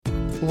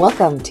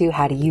Welcome to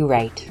How Do You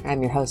Write?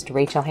 I'm your host,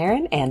 Rachel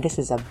Herron, and this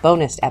is a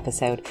bonus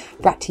episode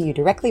brought to you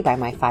directly by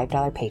my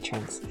 $5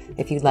 patrons.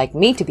 If you'd like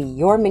me to be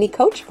your mini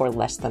coach for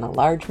less than a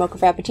large mocha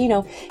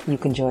frappuccino, you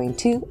can join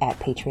too at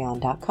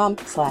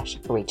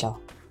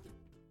patreon.com/Rachel.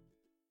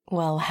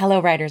 Well,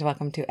 hello writers.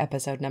 Welcome to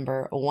episode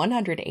number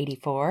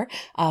 184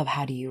 of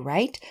How Do You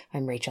Write?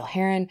 I'm Rachel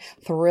Herron.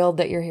 Thrilled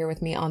that you're here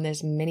with me on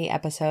this mini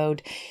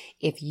episode.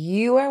 If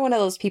you are one of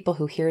those people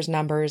who hears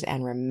numbers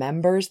and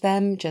remembers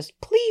them,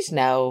 just please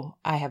know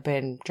I have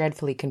been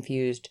dreadfully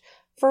confused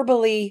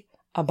verbally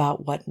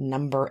about what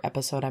number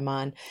episode I'm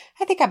on.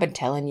 I think I've been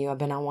telling you I've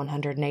been on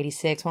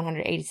 186,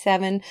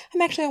 187.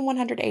 I'm actually on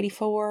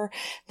 184.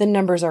 The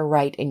numbers are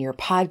right in your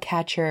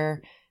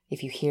podcatcher.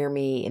 If you hear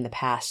me in the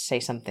past say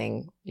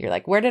something, you're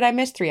like, where did I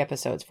miss 3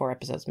 episodes, 4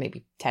 episodes,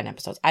 maybe 10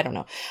 episodes? I don't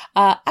know.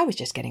 I was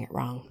just getting it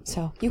wrong.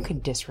 So you can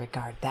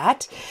disregard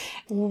that.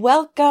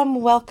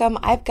 Welcome.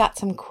 I've got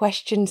some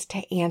questions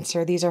to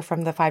answer. These are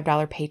from the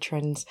 $5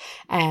 patrons.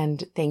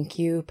 And thank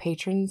you,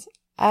 patrons,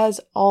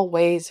 as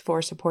always,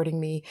 for supporting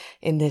me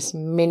in this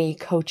mini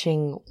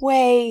coaching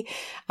way.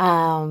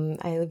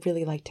 I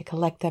really like to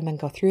collect them and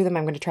go through them.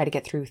 I'm going to try to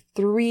get through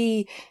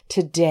 3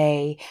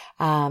 today.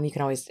 You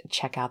can always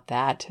check out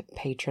that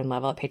patron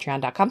level at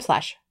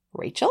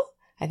patreon.com/Rachel.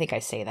 I think I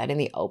say that in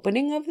the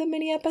opening of the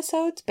mini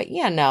episodes, but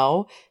yeah,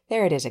 no,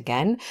 there it is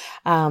again.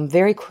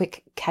 Very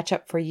quick catch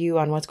up for you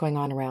on what's going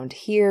on around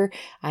here.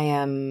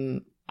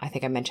 I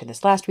think I mentioned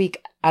this last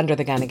week, under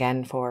the gun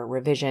again for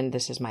revision.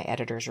 This is my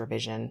editor's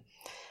revision.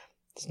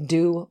 It's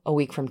due a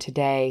week from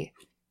today.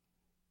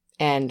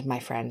 And my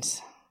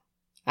friends,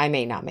 I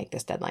may not make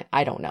this deadline.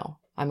 I don't know.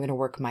 I'm going to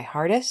work my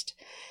hardest.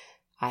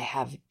 I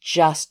have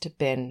just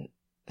been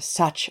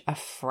such a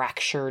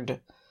fractured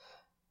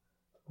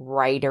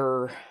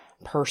writer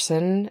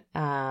person.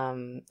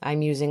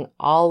 I'm using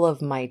all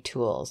of my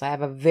tools. I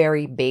have a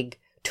very big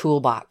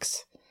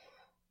toolbox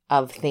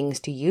of things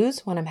to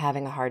use when I'm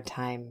having a hard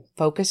time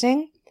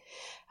focusing.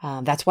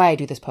 That's why I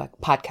do this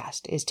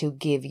podcast, is to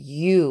give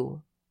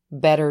you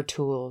better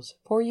tools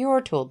for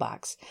your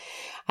toolbox.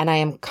 And I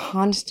am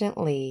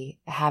constantly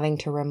having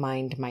to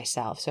remind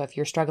myself. So if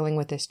you're struggling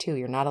with this too,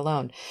 you're not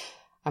alone.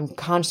 I'm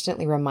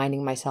constantly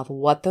reminding myself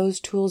what those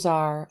tools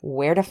are,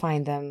 where to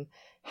find them,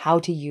 how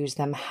to use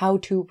them, how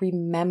to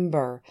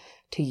remember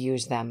to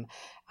use them.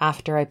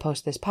 After I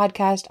post this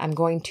podcast, I'm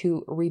going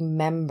to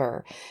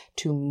remember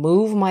to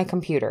move my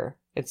computer.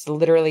 It's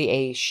literally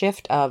a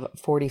shift of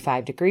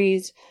 45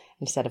 degrees.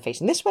 Instead of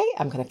facing this way,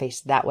 I'm going to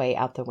face that way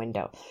out the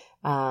window.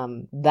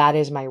 That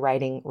is my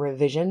writing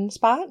revision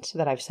spot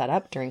that I've set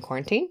up during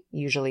quarantine.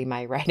 Usually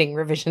my writing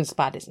revision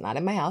spot is not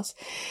in my house.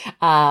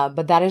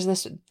 But that is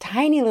this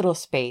tiny little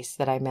space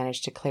that I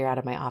managed to clear out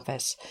of my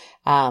office,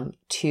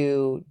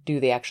 to do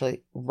the actual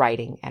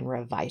writing and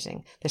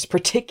revising. This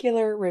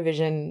particular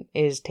revision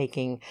is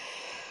taking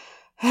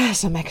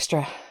some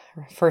extra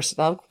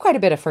quite a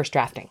bit of first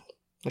drafting,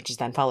 which is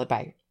then followed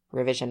by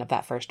revision of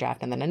that first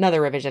draft and then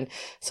another revision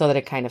so that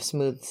it kind of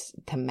smooths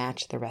to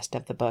match the rest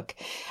of the book.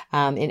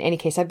 In any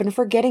case, I've been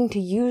forgetting to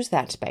use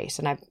that space.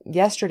 And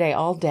yesterday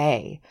all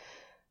day,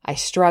 I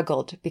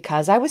struggled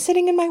because I was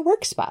sitting in my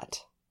work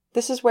spot.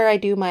 This is where I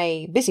do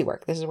my busy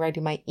work. This is where I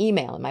do my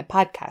email and my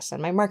podcasts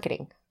and my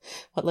marketing.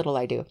 What little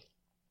I do.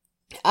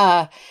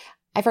 I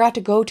forgot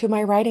to go to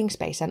my writing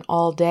space, and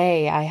all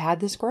day I had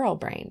the squirrel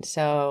brain.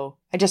 So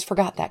I just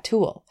forgot that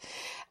tool.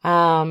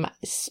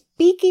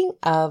 Speaking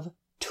of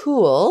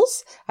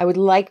tools, I would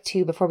like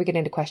to, before we get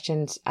into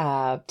questions,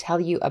 tell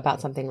you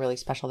about something really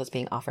special that's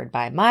being offered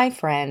by my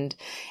friend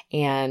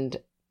and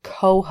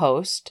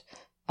co-host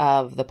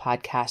of the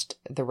podcast,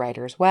 The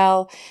Writer's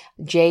Well,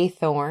 Jay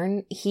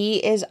Thorne. He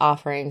is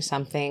offering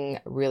something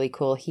really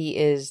cool. He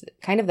is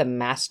kind of the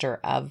master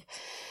of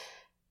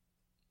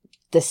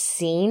the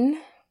scene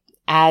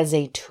as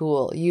a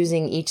tool,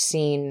 using each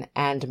scene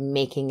and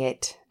making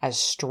it as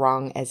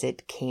strong as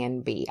it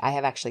can be. I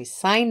have actually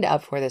signed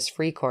up for this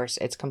free course.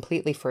 It's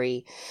completely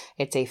free.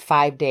 It's a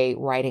 5-day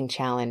writing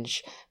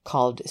challenge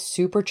called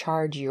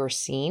Supercharge Your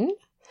Scene.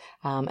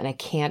 And I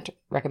can't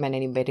recommend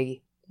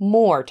anybody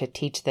more to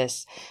teach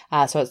this.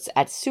 So it's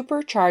at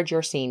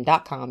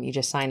superchargeyourscene.com. You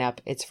just sign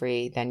up. It's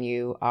free. Then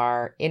you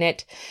are in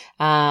it.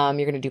 You're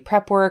going to do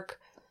prep work,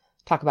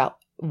 talk about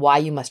why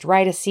you must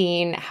write a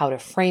scene, how to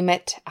frame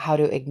it, how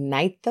to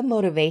ignite the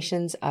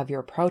motivations of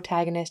your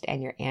protagonist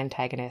and your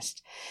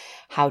antagonist,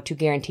 how to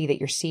guarantee that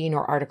your scene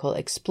or article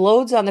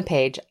explodes on the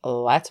page.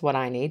 Oh, that's what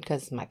I need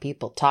because my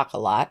people talk a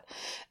lot.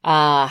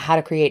 How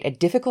to create a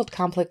difficult,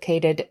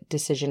 complicated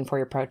decision for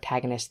your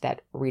protagonist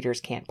that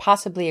readers can't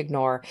possibly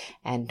ignore.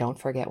 And don't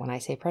forget, when I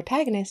say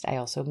protagonist, I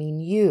also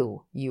mean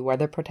you. You are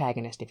the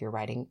protagonist if you're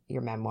writing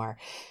your memoir.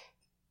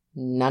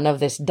 none of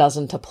this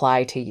doesn't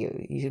apply to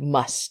you. You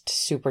must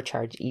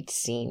supercharge each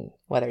scene,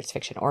 whether it's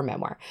fiction or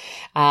memoir,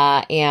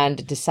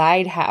 and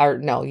decide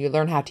you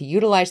learn how to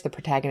utilize the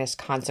protagonist's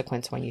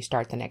consequence when you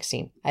start the next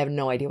scene. I have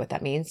no idea what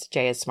that means.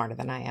 Jay is smarter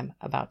than I am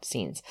about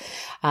scenes.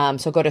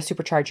 So go to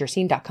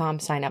superchargeyourscene.com,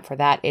 sign up for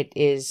that. It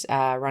is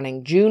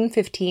running June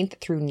 15th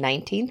through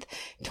 19th,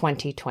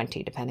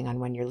 2020, depending on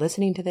when you're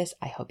listening to this.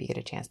 I hope you get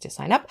a chance to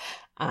sign up.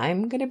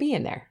 I'm going to be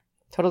in there.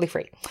 Totally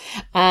free.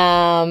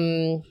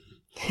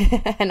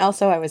 And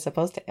also, I was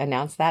supposed to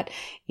announce that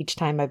each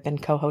time I've been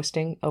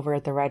co-hosting over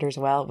at the Writer's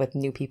Well with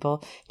new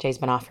people. Jay's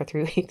been off for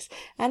 3 weeks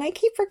and I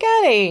keep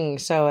forgetting.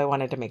 So I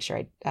wanted to make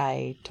sure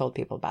I told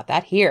people about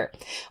that here.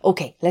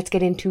 Okay, let's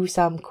get into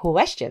some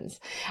questions.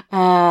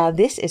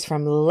 This is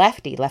from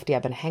Lefty. Lefty,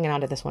 I've been hanging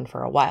on to this one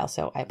for a while,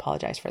 so I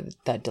apologize for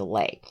the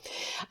delay.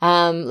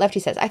 Lefty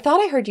says, I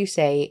thought I heard you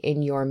say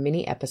in your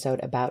mini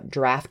episode about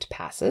draft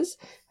passes,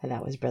 and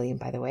that was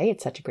brilliant, by the way.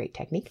 It's such a great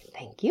technique.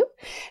 Thank you.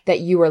 That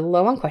you were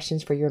low on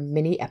questions for your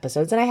mini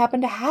episodes, and I happen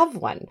to have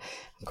one.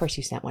 Of course,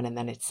 you sent one, and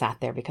then it sat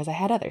there because I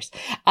had others.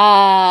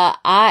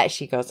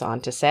 She goes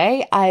on to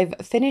say, I've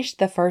finished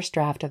the first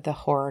draft of the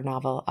horror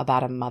novel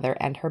about a mother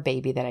and her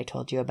baby that I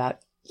told you about.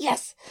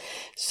 Yes.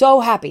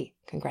 So happy.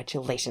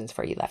 Congratulations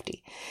for you,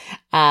 Lefty.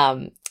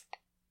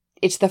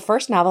 It's the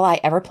first novel I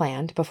ever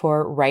planned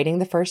before writing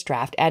the first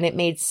draft, and it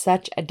made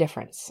such a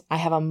difference. I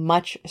have a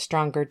much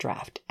stronger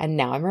draft, and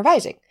now I'm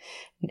revising.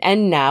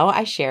 And now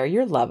I share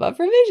your love of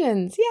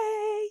revisions.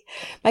 Yay!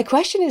 My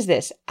question is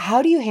this: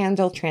 how do you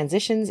handle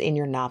transitions in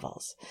your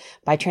novels?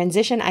 By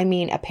transition, I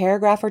mean a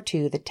paragraph or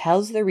two that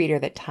tells the reader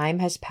that time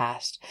has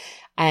passed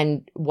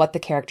and what the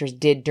characters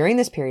did during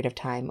this period of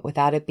time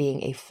without it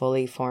being a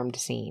fully formed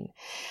scene.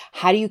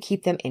 How do you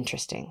keep them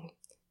interesting?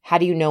 How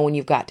do you know when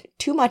you've got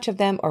too much of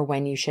them or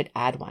when you should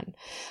add one?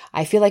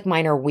 I feel like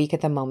mine are weak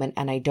at the moment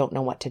and I don't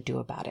know what to do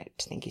about it.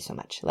 Thank you so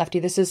much. Lefty,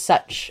 this is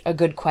such a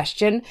good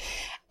question.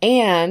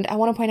 And I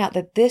want to point out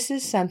that this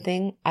is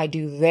something I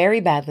do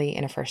very badly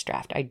in a first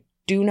draft. I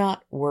do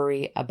not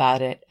worry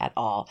about it at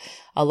all.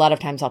 A lot of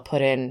times I'll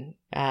put in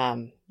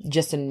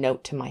just a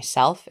note to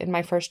myself in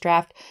my first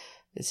draft.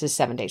 This is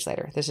 7 days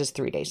later. This is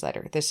 3 days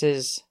later. This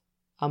is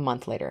a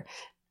month later.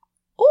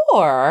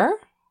 Or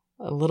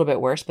a little bit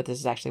worse, but this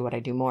is actually what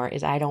I do more,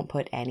 is I don't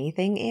put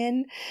anything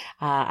in.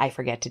 I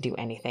forget to do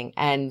anything.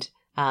 And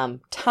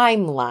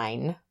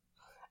timeline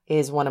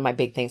is one of my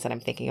big things that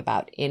I'm thinking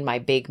about in my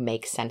big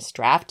make sense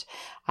draft.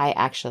 I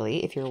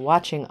actually, if you're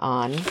watching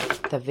on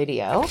the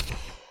video,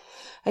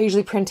 I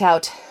usually print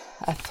out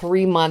a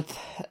 3-month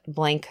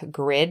blank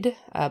grid,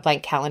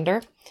 blank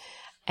calendar.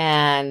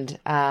 And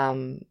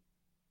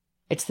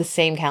it's the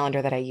same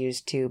calendar that I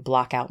use to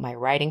block out my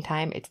writing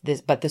time.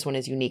 But this one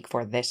is unique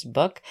for this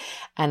book.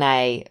 And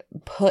I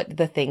put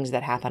the things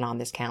that happen on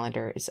this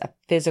calendar. It's a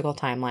physical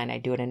timeline. I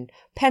do it in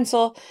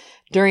pencil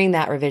during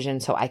that revision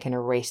so I can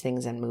erase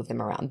things and move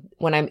them around.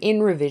 When I'm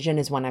in revision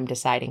is when I'm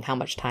deciding how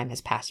much time has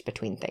passed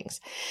between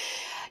things.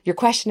 Your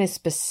question is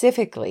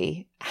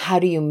specifically, how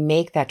do you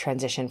make that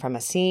transition from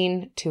a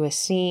scene to a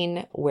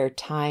scene where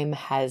time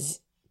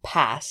has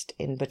passed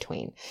in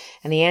between?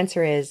 And the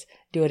answer is,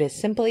 do it as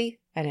simply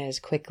and as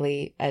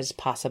quickly as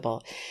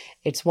possible.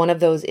 It's one of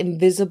those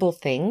invisible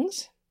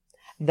things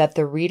that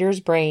the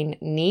reader's brain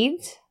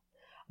needs,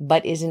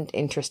 but isn't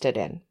interested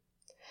in.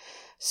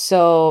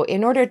 So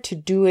in order to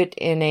do it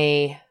in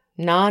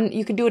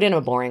you can do it in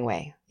a boring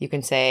way. You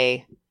can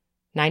say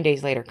 9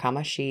 days later,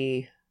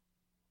 she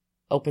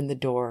opened the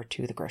door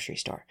to the grocery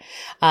store.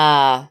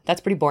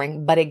 That's pretty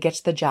boring, but it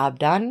gets the job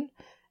done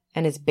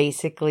and it's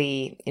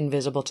basically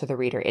invisible to the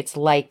reader. It's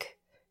like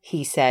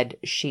he said,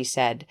 she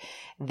said.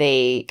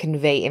 They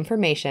convey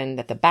information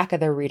that the back of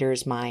the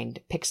reader's mind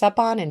picks up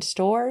on and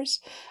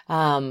stores,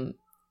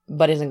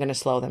 but isn't going to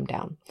slow them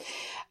down.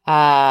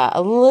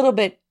 A little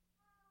bit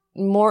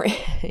more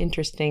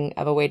interesting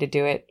of a way to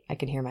do it, I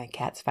can hear my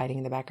cats fighting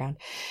in the background,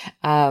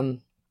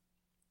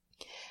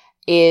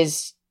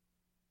 is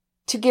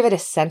to give it a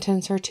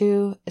sentence or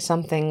two,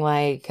 something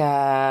like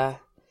 3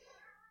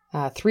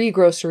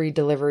 grocery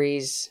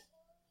deliveries.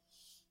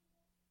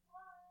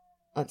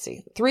 Let's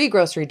see, 3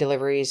 grocery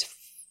deliveries,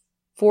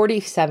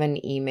 47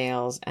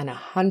 emails, and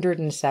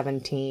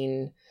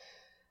 117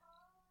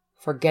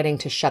 forgetting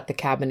to shut the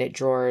cabinet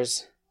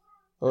drawers.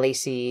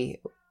 Lacey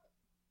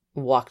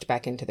walked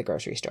back into the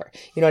grocery store.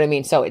 You know what I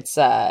mean? So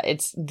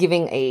it's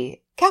giving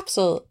a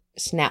capsule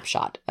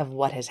snapshot of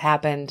what has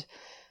happened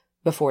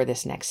before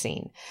this next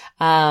scene.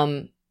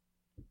 The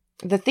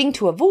thing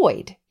to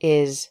avoid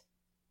is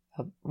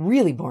a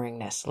really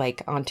boringness.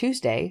 Like on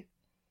Tuesday,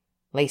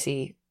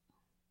 Lacey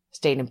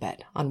stayed in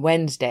bed. On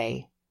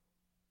Wednesday,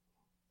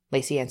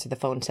 Lacey answered the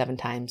phone 7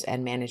 times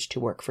and managed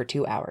to work for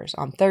 2 hours.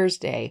 On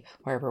Thursday,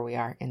 wherever we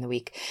are in the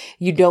week,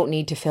 you don't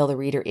need to fill the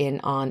reader in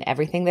on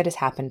everything that has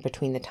happened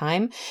between the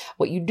time.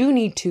 What you do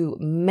need to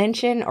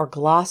mention or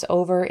gloss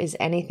over is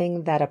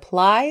anything that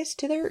applies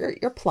to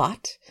your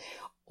plot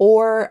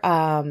or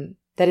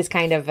that is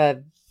kind of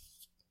a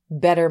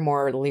better,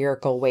 more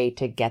lyrical way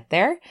to get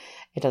there.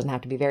 It doesn't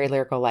have to be very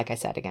lyrical. Like I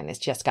said, again, it's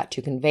just got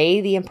to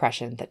convey the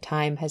impression that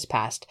time has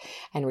passed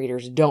and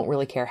readers don't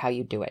really care how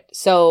you do it.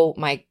 So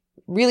my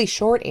really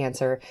short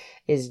answer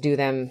is do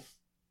them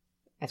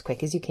as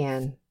quick as you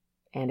can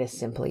and as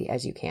simply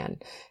as you can.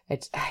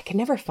 I can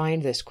never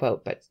find this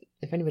quote, but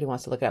if anybody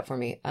wants to look it up for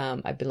me,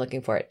 I've been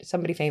looking for it.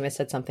 Somebody famous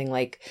said something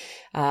like,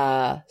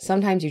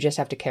 sometimes you just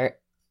have to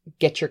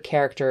get your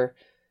character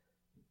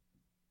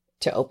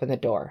to open the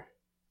door.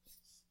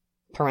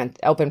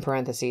 Open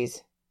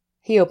parentheses.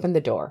 He opened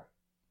the door.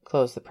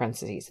 Close the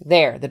parentheses.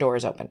 There, the door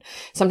is open.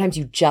 Sometimes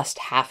you just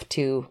have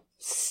to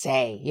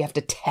you have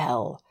to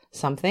tell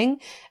something,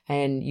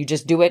 and you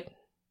just do it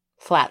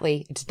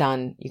flatly. It's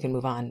done. You can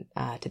move on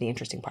to the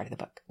interesting part of the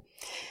book.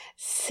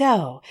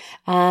 So,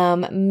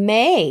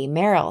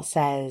 Merrill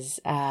says,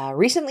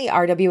 recently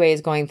RWA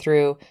is going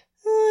through,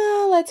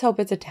 let's hope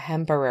it's a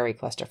temporary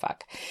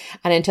clusterfuck.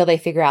 And until they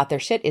figure out their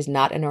shit is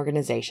not an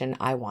organization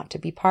I want to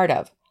be part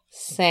of.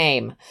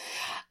 Same.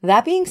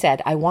 That being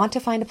said, I want to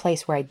find a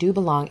place where I do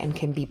belong and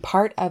can be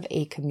part of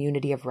a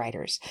community of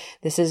writers.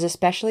 This is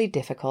especially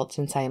difficult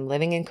since I am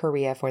living in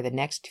Korea for the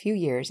next few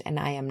years and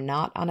I am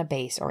not on a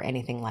base or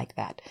anything like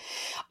that.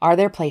 Are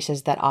there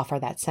places that offer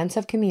that sense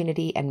of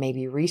community and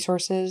maybe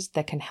resources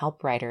that can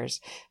help writers,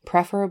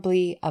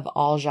 preferably of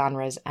all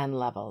genres and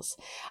levels?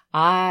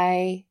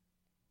 I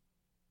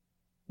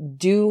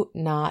do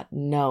not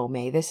know,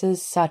 May. This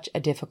is such a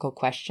difficult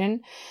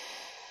question.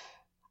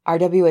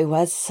 RWA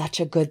was such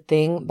a good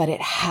thing, but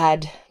it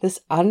had this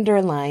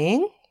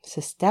underlying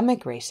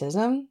systemic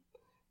racism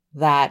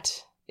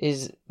that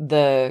is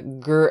the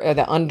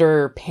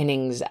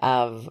underpinnings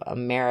of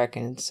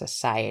American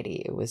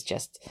society. It was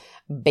just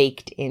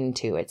baked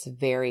into its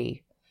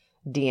very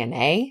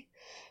DNA.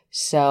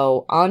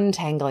 So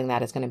untangling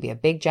that is going to be a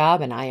big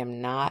job, and I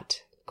am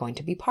not going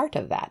to be part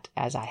of that,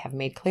 as I have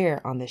made clear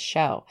on this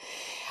show.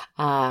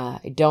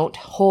 I don't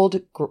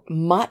hold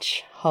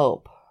much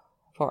hope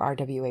for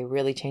RWA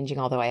really changing,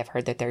 although I have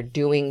heard that they're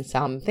doing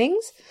some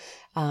things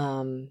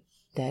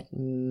that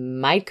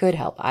could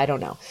help. I don't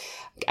know.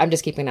 I'm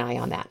just keeping an eye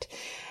on that.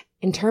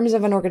 In terms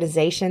of an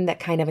organization that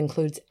kind of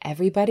includes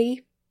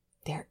everybody,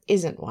 there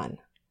isn't one.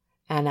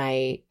 And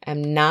I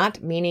am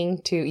not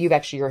meaning to,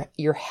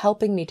 you're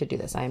helping me to do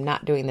this. I am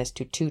not doing this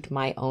to toot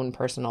my own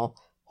personal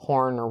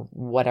horn or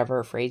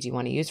whatever phrase you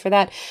want to use for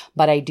that.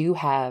 But I do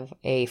have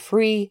a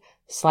free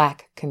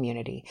Slack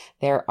community.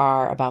 There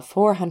are about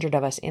 400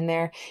 of us in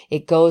there.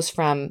 It goes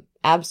from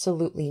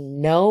absolutely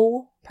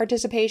no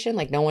participation,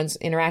 like no one's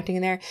interacting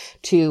in there,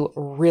 to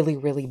really,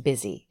 really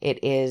busy.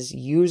 It is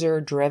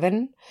user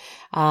driven.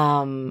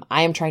 I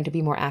am trying to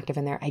be more active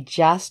in there. I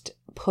just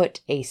put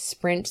a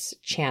sprints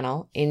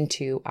channel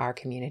into our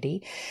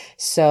community.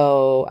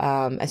 So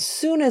as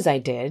soon as I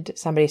did,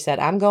 somebody said,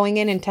 I'm going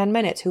in 10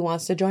 minutes. Who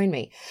wants to join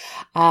me?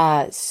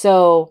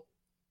 So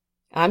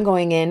I'm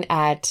going in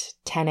at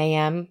 10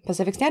 a.m.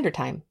 Pacific Standard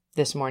Time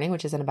this morning,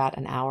 which is in about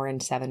an hour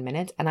and 7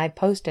 minutes. And I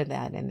posted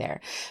that in there.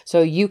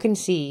 So you can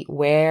see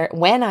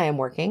when I am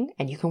working,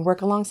 and you can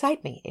work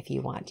alongside me if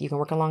you want. You can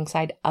work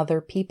alongside other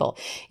people.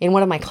 In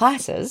one of my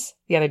classes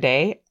the other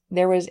day,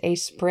 there was a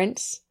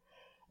sprints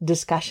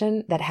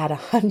discussion that had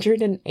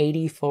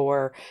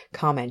 184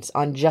 comments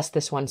on just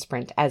this one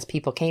sprint as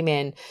people came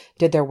in,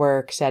 did their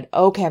work, said,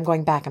 okay, I'm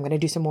going back. I'm going to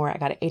do some more. I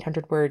got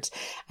 800 words.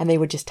 And they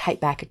would just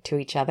type back to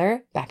each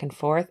other, back and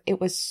forth.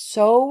 It was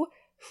so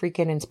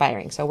freaking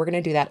inspiring. So we're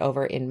going to do that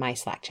over in my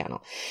Slack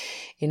channel.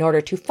 In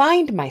order to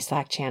find my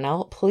Slack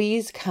channel,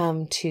 please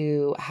come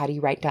to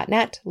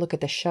howdoyouwrite.net. Look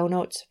at the show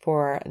notes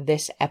for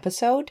this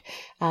episode.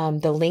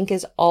 The link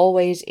is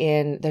always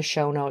in the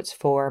show notes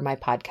for my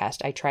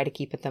podcast. I try to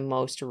keep it the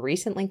most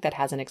recent link that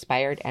hasn't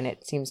expired, and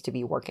it seems to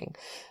be working.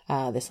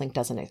 This link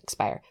doesn't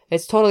expire.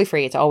 It's totally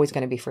free. It's always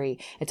going to be free.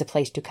 It's a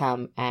place to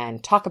come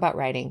and talk about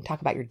writing,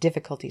 talk about your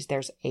difficulties.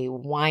 There's a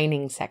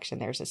whining section.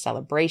 There's a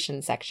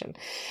celebration section.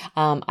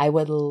 I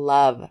would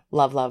love,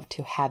 love, love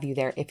to have you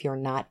there if you're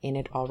not in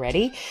it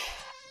already.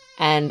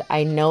 And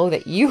I know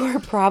that you are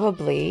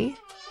probably...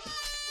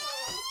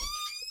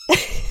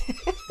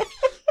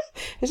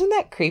 Isn't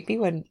that creepy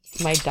when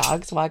my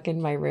dogs walk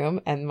in my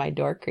room and my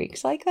door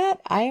creaks like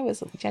that? I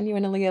was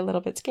genuinely a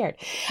little bit scared.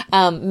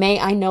 May,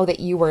 I know that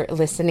you were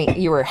listening.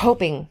 You were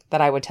hoping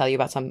that I would tell you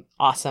about some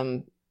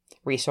awesome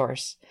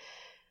resource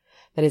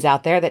that is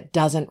out there that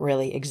doesn't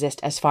really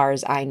exist as far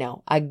as I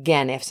know.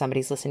 Again, if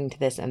somebody's listening to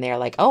this and they're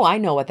like, oh, I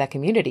know what that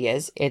community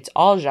is. It's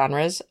all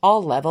genres,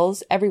 all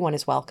levels. Everyone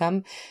is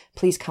welcome.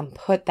 Please come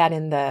put that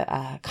in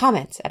the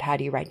comments at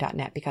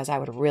howdoyouwrite.net, because I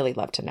would really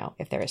love to know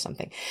if there is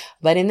something.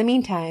 But in the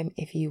meantime,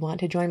 if you want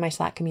to join my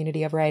Slack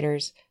community of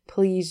writers,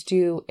 please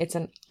do. It's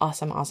an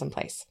awesome, awesome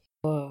place.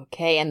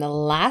 Okay, and the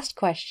last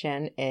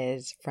question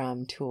is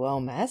from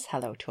Tuomas.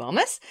 Hello,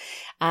 Tuomas.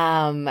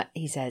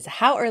 He says,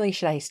 how early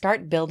should I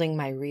start building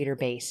my reader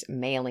base,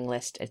 mailing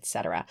list,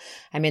 etc.?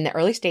 I'm in the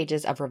early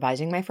stages of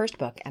revising my first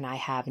book, and I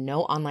have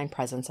no online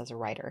presence as a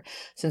writer.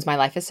 Since my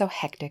life is so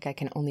hectic, I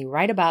can only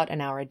write about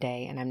an hour a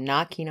day, and I'm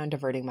not keen on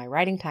diverting my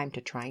writing time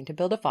to trying to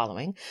build a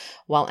following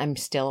while I'm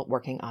still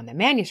working on the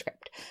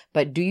manuscript.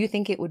 But do you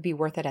think it would be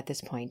worth it at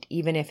this point,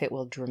 even if it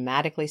will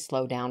dramatically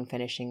slow down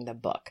finishing the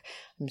book?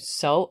 I'm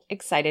so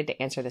excited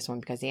to answer this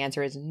one because the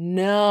answer is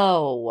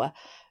no.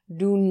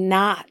 Do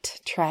not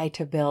try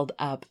to build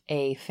up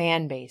a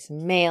fan base,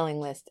 mailing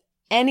list,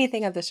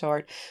 anything of the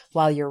sort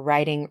while you're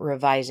writing,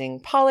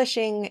 revising,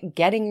 polishing,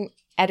 getting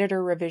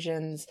editor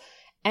revisions,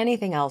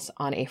 anything else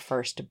on a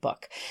first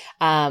book.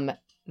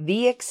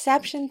 The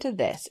exception to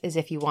this is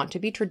if you want to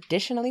be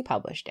traditionally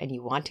published and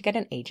you want to get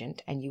an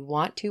agent and you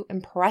want to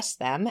impress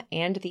them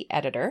and the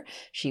editor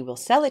she will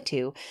sell it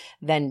to,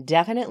 then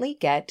definitely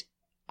get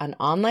an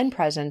online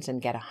presence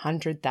and get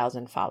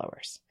 100,000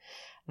 followers.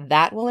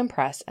 That will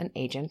impress an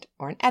agent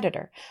or an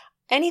editor.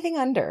 Anything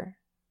under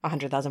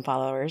 100,000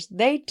 followers,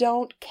 they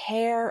don't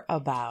care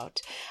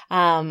about.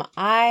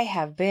 I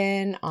have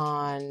been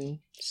on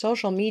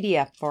social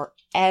media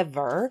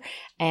forever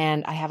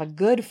and I have a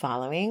good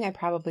following. I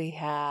probably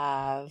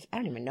have, I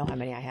don't even know how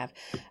many I have.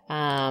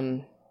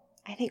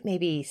 I think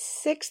maybe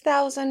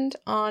 6,000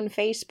 on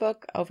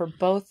Facebook over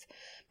both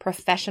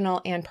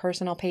professional and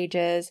personal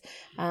pages.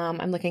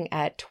 I'm looking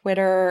at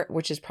Twitter,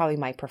 which is probably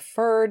my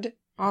preferred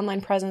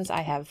online presence.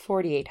 I have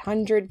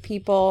 4,800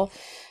 people.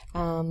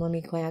 Let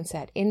me glance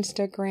at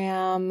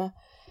Instagram,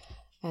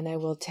 and I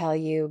will tell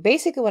you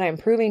basically what I'm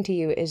proving to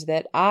you is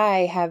that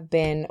I have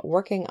been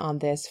working on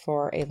this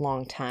for a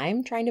long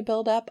time, trying to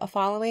build up a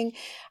following.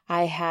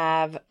 I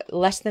have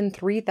less than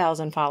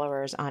 3,000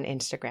 followers on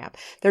Instagram.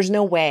 There's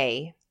no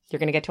way you're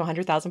going to get to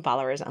 100,000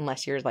 followers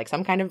unless you're like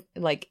some kind of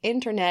like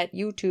internet,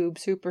 YouTube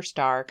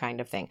superstar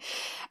kind of thing.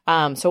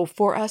 So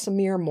for us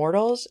mere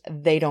mortals,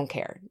 they don't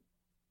care.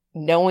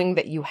 Knowing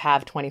that you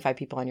have 25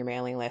 people on your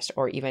mailing list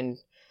or even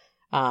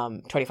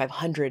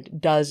 2,500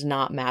 does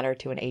not matter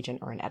to an agent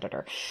or an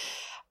editor.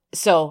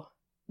 So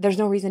there's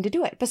no reason to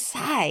do it.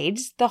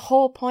 Besides, the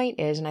whole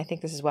point is, and I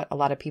think this is what a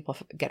lot of people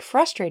get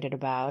frustrated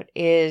about,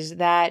 is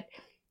that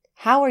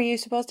how are you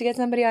supposed to get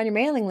somebody on your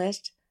mailing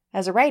list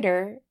as a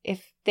writer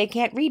if they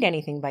can't read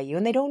anything by you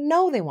and they don't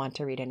know they want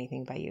to read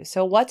anything by you?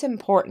 So what's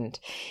important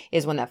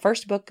is when that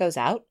first book goes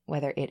out,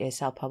 whether it is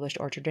self-published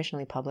or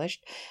traditionally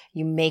published,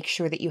 you make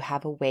sure that you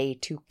have a way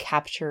to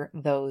capture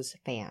those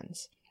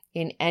fans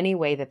in any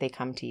way that they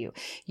come to you.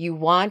 You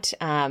want,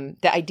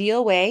 the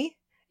ideal way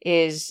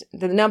is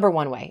the number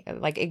one way,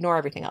 like ignore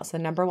everything else. The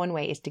number one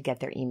way is to get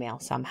their email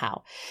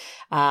somehow.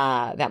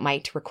 That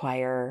might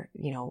require,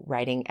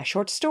 writing a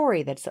short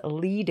story that's a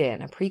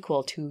lead-in, a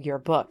prequel to your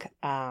book,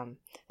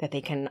 that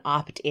they can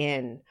opt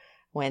in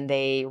when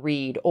they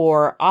read,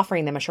 or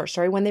offering them a short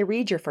story when they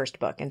read your first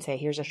book and say,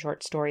 here's a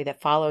short story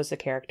that follows the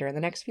character in the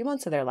next few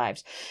months of their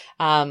lives.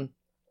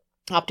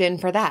 Opt in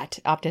for that.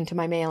 Opt into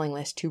my mailing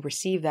list to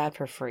receive that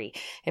for free.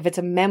 If it's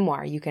a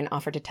memoir, you can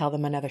offer to tell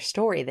them another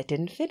story that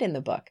didn't fit in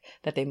the book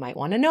that they might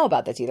want to know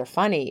about that's either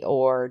funny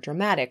or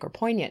dramatic or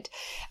poignant.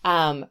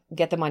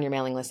 Get them on your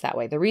mailing list that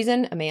way. The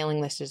reason a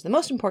mailing list is the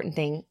most important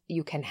thing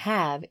you can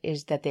have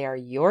is that they are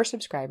your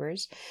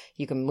subscribers.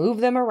 You can move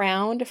them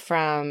around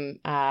from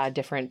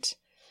different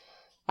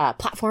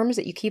platforms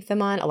that you keep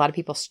them on. A lot of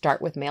people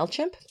start with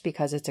MailChimp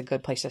because it's a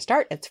good place to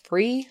start. It's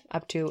free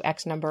up to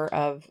X number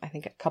of, I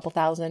think, a couple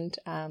thousand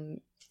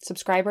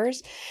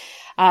subscribers.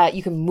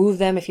 You can move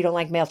them. If you don't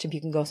like MailChimp, you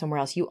can go somewhere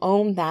else. You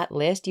own that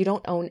list. You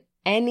don't own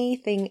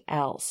anything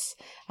else.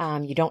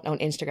 You don't own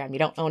Instagram. You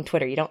don't own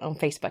Twitter. You don't own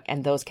Facebook.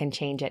 And those can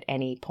change at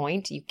any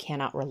point. You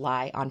cannot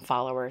rely on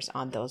followers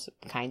on those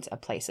kinds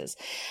of places.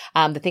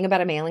 The thing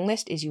about a mailing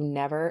list is you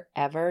never,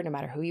 ever, no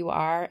matter who you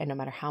are and no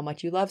matter how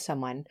much you love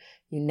someone,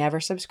 you never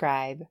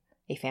subscribe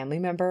a family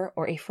member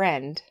or a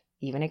friend,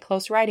 even a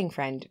close writing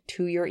friend,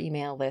 to your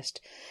email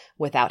list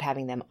without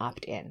having them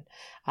opt in.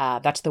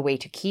 That's the way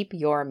to keep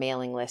your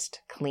mailing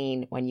list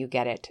clean when you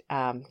get it.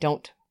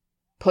 Don't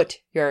put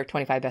your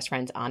 25 best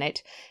friends on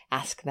it.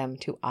 Ask them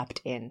to opt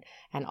in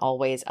and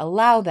always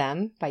allow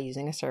them, by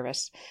using a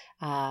service,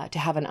 to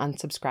have an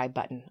unsubscribe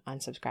button.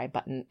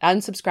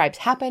 Unsubscribes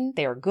happen.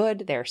 They are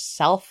good. They're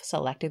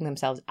self-selecting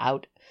themselves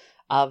out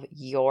of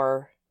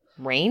your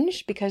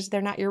range because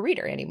they're not your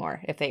reader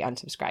anymore if they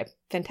unsubscribe.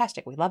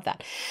 Fantastic. We love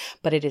that.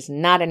 But it is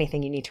not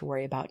anything you need to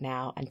worry about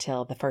now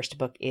until the first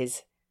book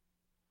is,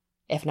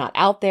 if not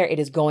out there, it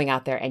is going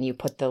out there, and you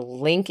put the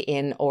link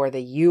in or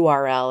the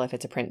URL if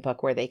it's a print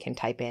book where they can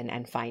type in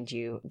and find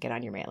you, get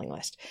on your mailing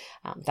list.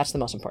 That's the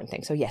most important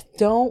thing. So yes,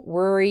 don't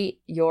worry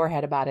your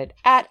head about it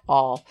at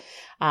all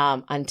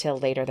until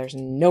later. There's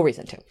no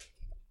reason to.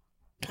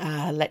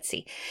 Let's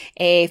see.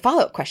 A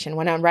follow-up question.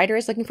 When a writer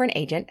is looking for an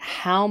agent,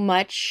 how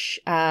much,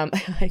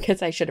 I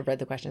guess I should have read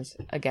the questions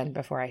again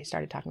before I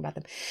started talking about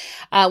them.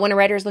 When a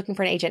writer is looking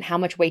for an agent, how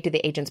much weight do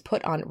the agents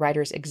put on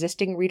writers'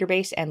 existing reader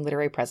base and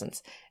literary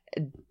presence?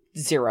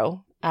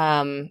 0.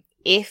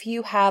 If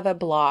you have a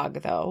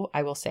blog, though,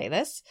 I will say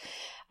this,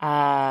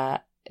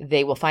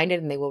 they will find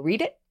it and they will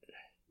read it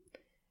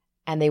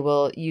and they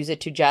will use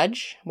it to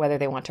judge whether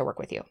they want to work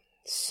with you.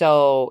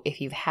 So if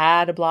you've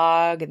had a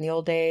blog in the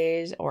old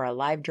days or a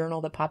live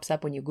journal that pops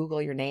up when you Google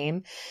your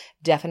name,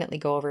 definitely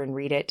go over and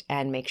read it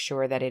and make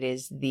sure that it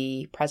is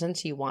the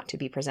presence you want to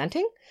be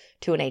presenting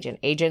to an agent.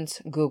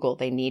 Agents Google,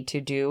 they need to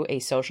do a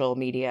social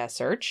media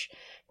search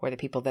for the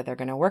people that they're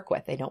going to work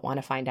with. They don't want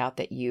to find out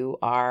that you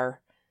are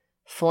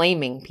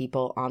flaming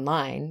people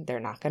online. They're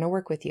not going to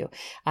work with you.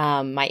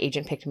 My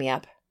agent picked me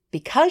up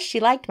because she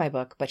liked my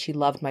book, but she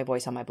loved my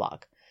voice on my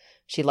blog.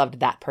 She loved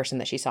that person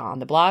that she saw on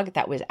the blog.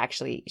 That was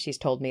actually, she's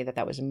told me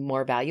that was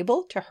more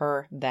valuable to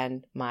her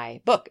than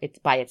my book. It's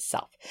by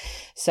itself.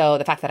 So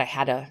the fact that I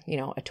had a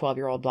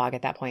 12-year-old blog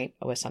at that point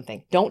was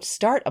something. Don't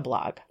start a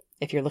blog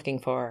if you're looking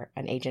for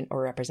an agent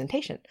or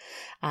representation.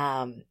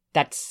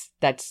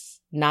 That's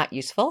not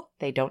useful.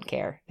 They don't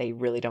care. They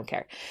really don't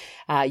care.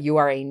 You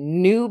are a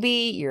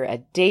newbie. You're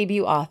a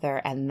debut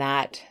author, and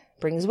that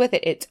brings with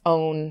it its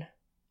own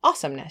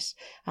awesomeness.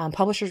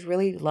 Publishers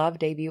really love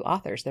debut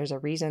authors. There's a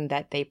reason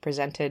that they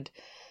presented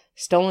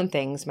Stolen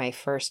Things, my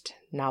first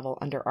novel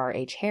under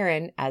R.H.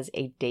 Herron, as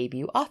a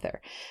debut author.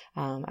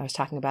 I was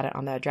talking about it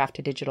on the Draft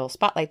to Digital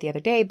Spotlight the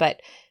other day,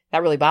 but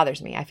that really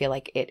bothers me. I feel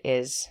like it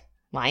is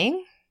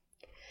lying,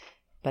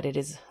 but it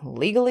is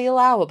legally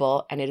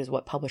allowable, and it is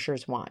what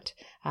publishers want.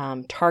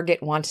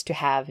 Target wants to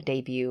have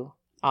debut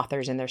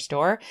authors in their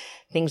store.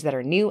 Things that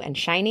are new and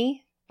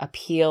shiny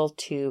appeal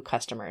to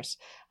customers.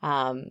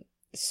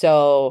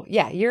 So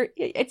yeah,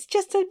 it's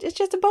just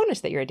a bonus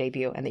that you're a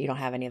debut and that you don't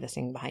have any of this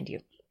thing behind you.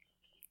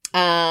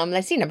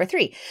 Let's see. Number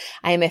 3,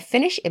 I am a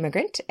Finnish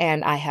immigrant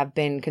and I have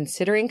been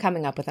considering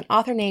coming up with an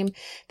author name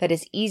that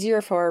is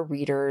easier for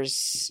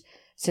readers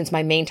since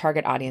my main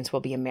target audience will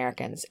be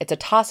Americans. It's a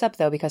toss-up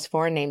though, because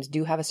foreign names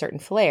do have a certain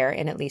flair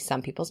in at least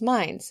some people's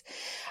minds.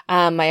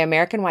 My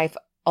American wife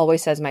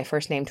always says my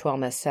first name,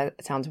 Tuomas,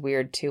 sounds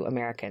weird to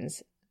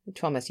Americans.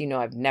 Tuomas,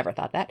 I've never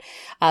thought that.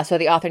 So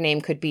the author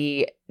name could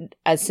be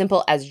as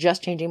simple as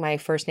just changing my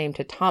first name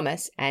to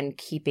Thomas and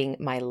keeping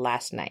my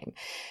last name.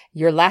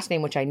 Your last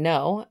name, which I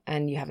know,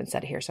 and you haven't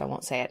said it here, so I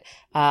won't say it,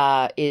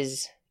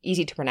 is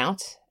easy to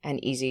pronounce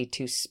and easy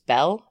to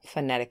spell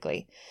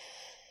phonetically.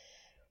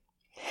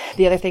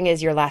 The other thing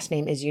is your last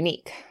name is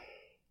unique.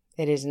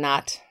 It is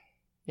not,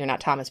 you're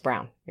not Thomas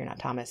Brown. You're not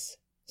Thomas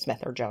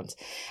Smith or Jones.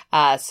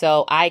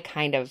 So I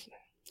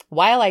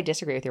while I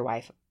disagree with your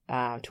wife,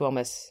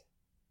 Tuomas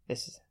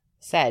is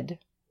said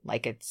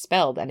like it's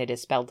spelled, and it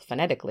is spelled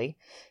phonetically.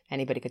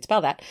 Anybody could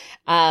spell that.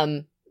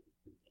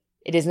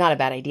 It is not a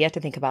bad idea to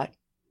think about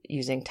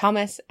using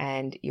Thomas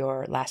and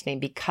your last name,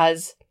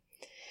 because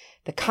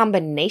the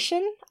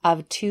combination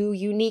of two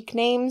unique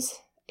names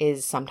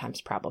is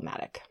sometimes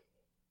problematic.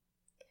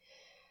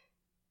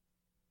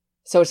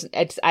 So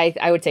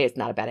I would say it's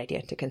not a bad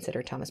idea to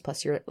consider Thomas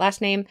plus your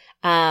last name.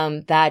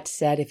 That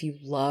said, if you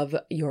love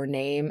your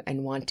name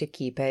and want to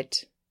keep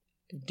it,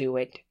 do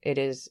it. It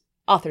is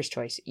author's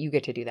choice. You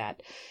get to do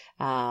that.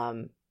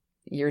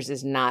 Yours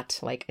is not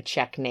like a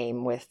Czech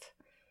name with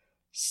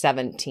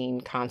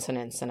 17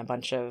 consonants and a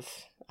bunch of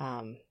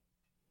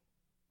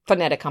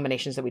phonetic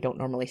combinations that we don't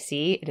normally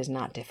see. It is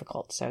not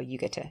difficult. So you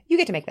get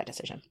to make that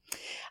decision.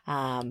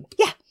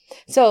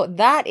 So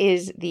that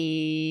is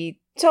the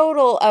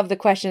total of the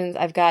questions.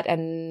 I've got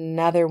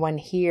another one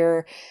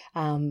here,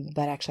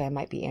 but actually I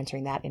might be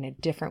answering that in a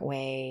different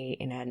way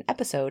in an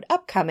episode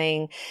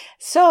upcoming.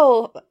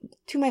 So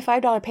to my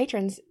 $5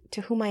 patrons,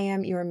 to whom I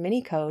am your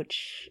mini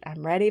coach,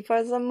 I'm ready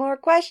for some more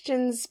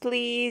questions,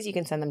 please. You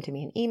can send them to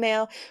me in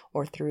email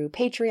or through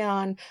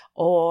Patreon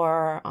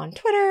or on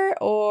Twitter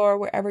or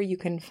wherever you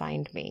can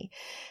find me.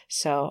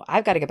 So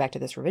I've got to get back to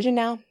this revision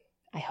now.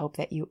 I hope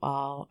that you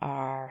all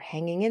are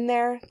hanging in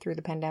there through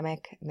the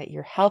pandemic, that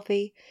you're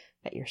healthy,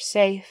 that you're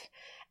safe,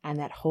 and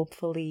that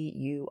hopefully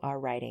you are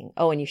writing.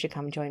 Oh, and you should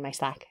come join my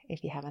Slack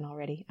if you haven't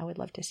already. I would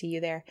love to see you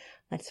there.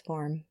 Let's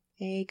form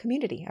a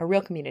community, a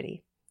real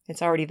community.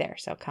 It's already there,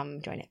 so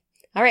come join it.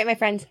 All right, my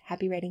friends,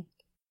 happy writing.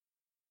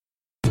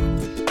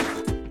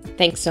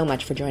 Thanks so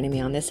much for joining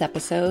me on this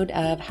episode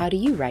of How Do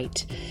You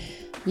Write?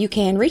 You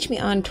can reach me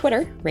on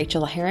Twitter,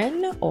 Rachel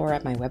Herron, or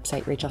at my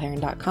website,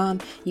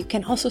 rachelherron.com. You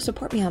can also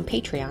support me on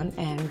Patreon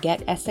and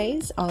get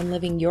essays on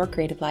living your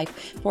creative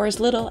life for as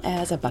little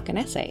as $1 an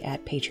essay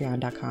at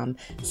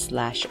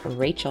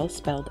patreon.com/Rachel,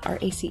 spelled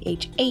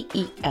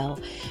Rachel.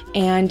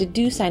 And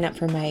do sign up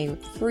for my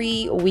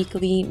free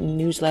weekly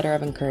newsletter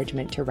of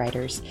encouragement to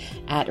writers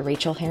at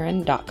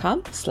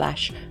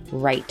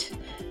rachelherron.com/write.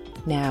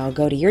 Now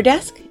go to your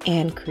desk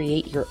and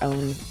create your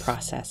own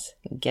process.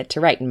 Get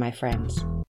to writing, my friends.